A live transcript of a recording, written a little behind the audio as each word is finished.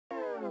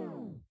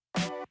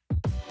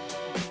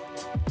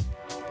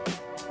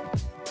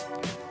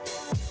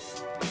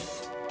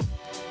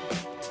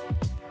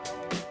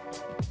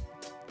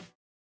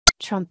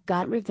Trump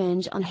got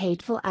revenge on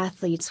hateful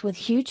athletes with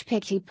huge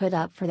pics he put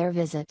up for their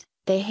visit,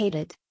 they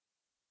hated.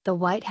 The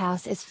White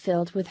House is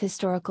filled with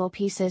historical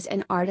pieces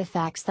and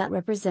artifacts that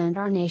represent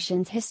our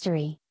nation's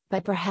history,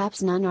 but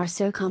perhaps none are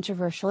so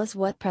controversial as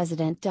what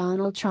President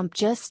Donald Trump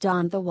just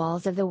donned the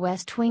walls of the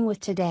West Wing with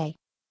today.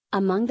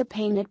 Among the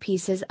painted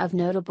pieces of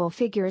notable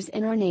figures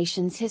in our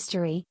nation's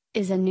history,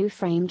 is a new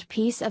framed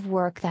piece of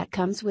work that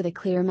comes with a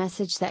clear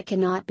message that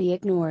cannot be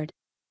ignored.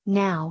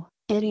 Now,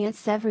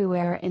 idiots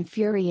everywhere are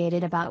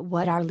infuriated about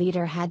what our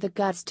leader had the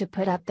guts to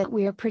put up that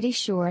we're pretty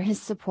sure his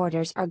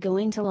supporters are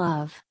going to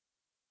love.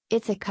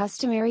 It's a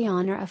customary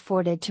honor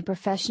afforded to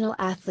professional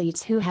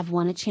athletes who have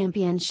won a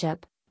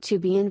championship, to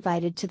be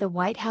invited to the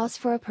White House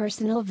for a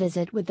personal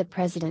visit with the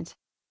president.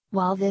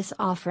 While this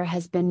offer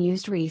has been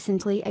used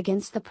recently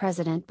against the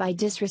president by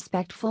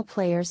disrespectful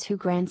players who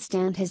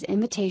grandstand his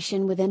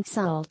invitation with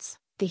insults,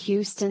 the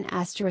Houston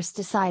Astros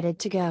decided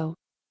to go.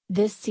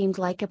 This seemed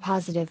like a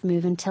positive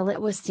move until it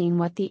was seen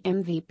what the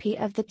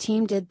MVP of the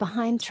team did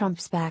behind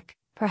Trump's back,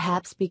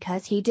 perhaps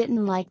because he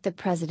didn't like the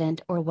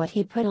president or what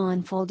he put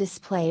on full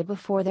display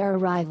before their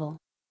arrival.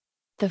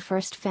 The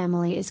first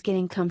family is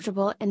getting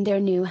comfortable in their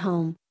new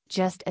home,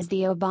 just as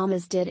the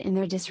Obamas did in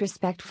their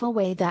disrespectful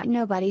way that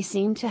nobody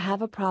seemed to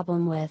have a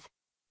problem with.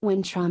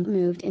 When Trump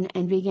moved in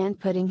and began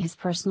putting his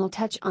personal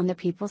touch on the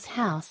people's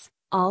house,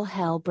 all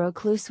hell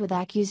broke loose with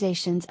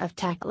accusations of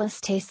tactless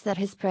taste that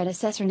his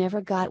predecessor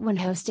never got when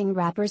hosting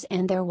rappers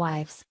and their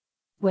wives.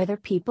 Whether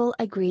people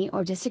agree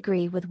or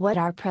disagree with what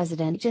our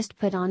president just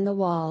put on the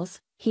walls,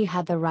 he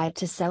had the right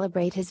to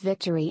celebrate his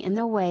victory in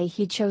the way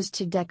he chose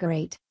to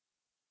decorate.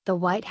 The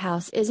White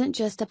House isn't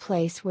just a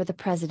place where the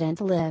president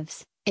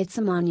lives. It's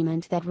a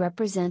monument that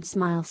represents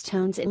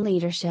milestones in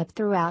leadership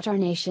throughout our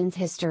nation's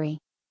history.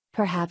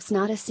 Perhaps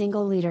not a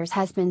single leader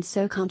has been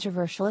so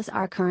controversial as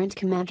our current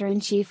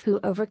commander-in-chief, who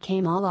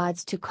overcame all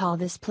odds to call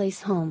this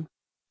place home.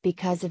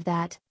 Because of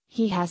that,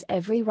 he has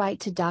every right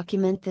to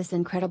document this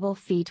incredible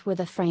feat with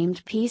a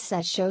framed piece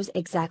that shows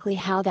exactly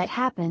how that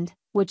happened,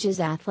 which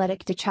his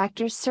athletic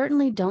detractors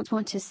certainly don't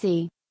want to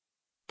see.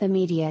 The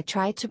media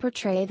tried to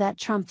portray that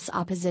Trump's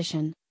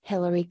opposition,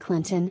 Hillary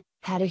Clinton,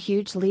 had a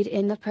huge lead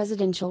in the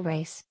presidential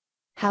race.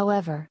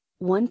 However,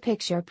 one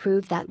picture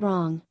proved that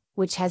wrong,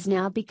 which has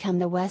now become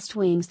the West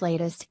Wing's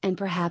latest and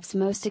perhaps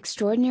most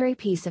extraordinary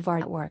piece of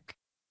artwork.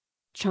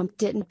 Trump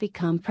didn't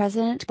become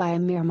president by a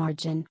mere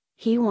margin,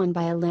 he won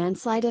by a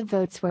landslide of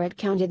votes where it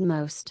counted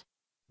most.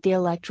 The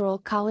Electoral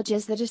College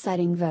is the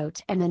deciding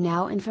vote, and the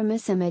now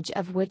infamous image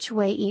of which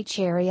way each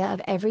area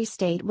of every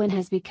state win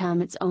has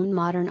become its own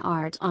modern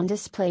art on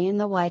display in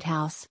the White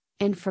House,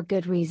 and for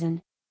good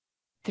reason.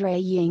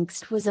 Trey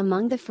Yingst was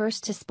among the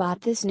first to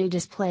spot this new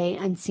display,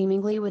 and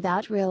seemingly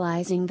without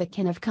realizing the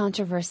kind of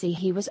controversy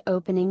he was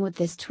opening with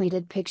this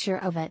tweeted picture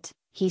of it,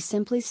 he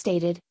simply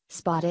stated,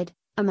 "Spotted,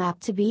 a map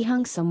to be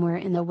hung somewhere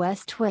in the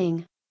West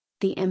Wing."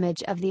 The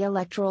image of the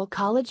Electoral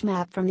College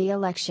map from the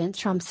election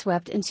Trump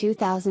swept in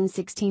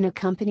 2016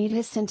 accompanied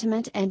his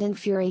sentiment and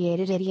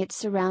infuriated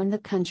idiots around the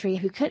country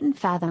who couldn't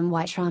fathom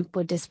why Trump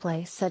would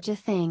display such a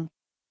thing.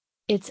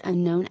 It's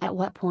unknown at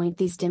what point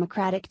these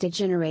Democratic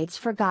degenerates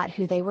forgot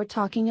who they were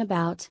talking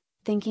about,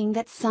 thinking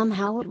that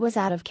somehow it was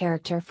out of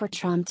character for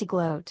Trump to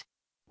gloat.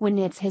 When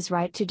it's his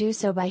right to do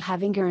so by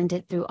having earned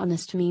it through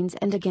honest means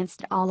and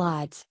against all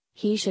odds,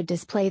 he should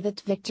display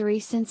that victory,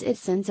 since it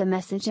sends a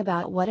message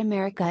about what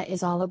America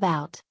is all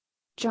about.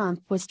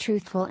 Trump was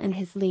truthful in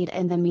his lead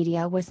and the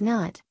media was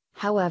not.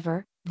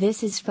 However,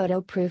 this is photo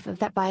proof of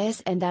that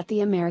bias and that the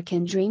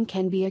American dream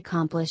can be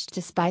accomplished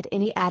despite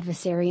any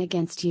adversary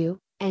against you,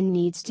 and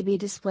needs to be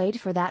displayed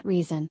for that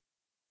reason.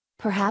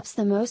 Perhaps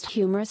the most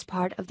humorous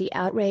part of the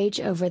outrage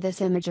over this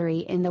imagery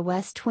in the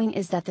West Wing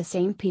is that the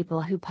same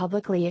people who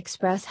publicly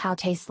express how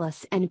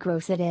tasteless and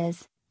gross it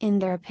is, in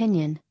their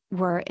opinion,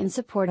 were in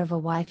support of a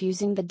wife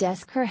using the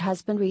desk her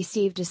husband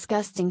received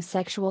disgusting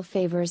sexual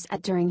favors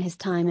at during his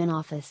time in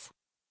office.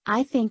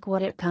 I think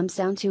what it comes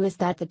down to is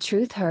that the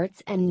truth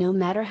hurts, and no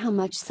matter how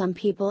much some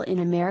people in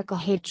America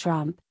hate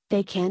Trump,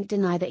 they can't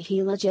deny that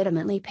he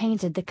legitimately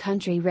painted the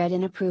country red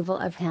in approval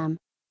of him.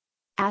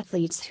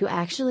 Athletes who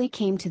actually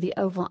came to the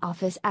Oval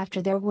Office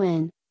after their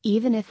win,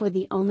 even if with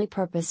the only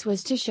purpose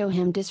was to show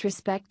him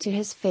disrespect to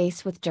his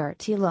face with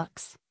dirty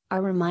looks,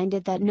 are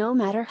reminded that no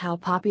matter how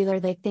popular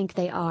they think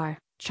they are,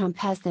 Trump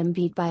has them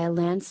beat by a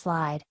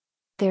landslide.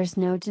 There's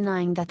no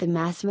denying that the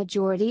mass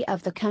majority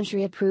of the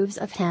country approves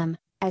of him,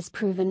 as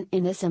proven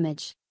in this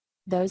image.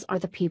 Those are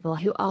the people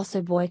who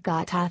also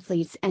boycott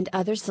athletes and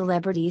other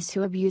celebrities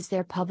who abuse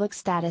their public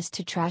status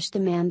to trash the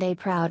man they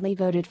proudly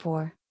voted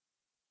for.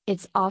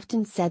 It's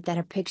often said that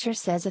a picture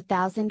says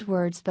 1,000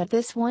 words, but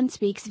this one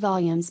speaks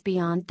volumes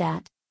beyond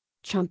that.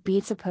 Trump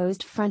beat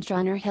supposed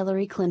frontrunner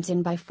Hillary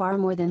Clinton by far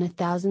more than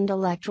 1,000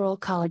 Electoral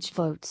College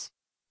votes.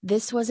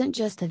 This wasn't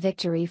just a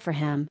victory for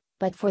him,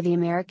 but for the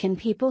American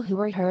people who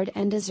were heard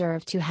and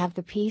deserve to have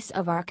the piece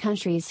of our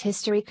country's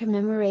history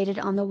commemorated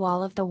on the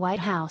wall of the White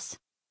House.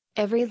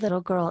 Every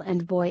little girl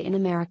and boy in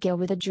America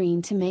with a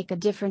dream to make a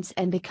difference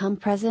and become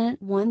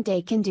president one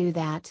day can do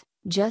that,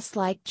 just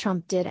like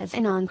Trump did as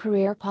a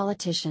non-career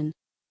politician.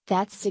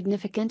 That's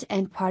significant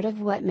and part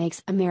of what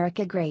makes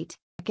America great.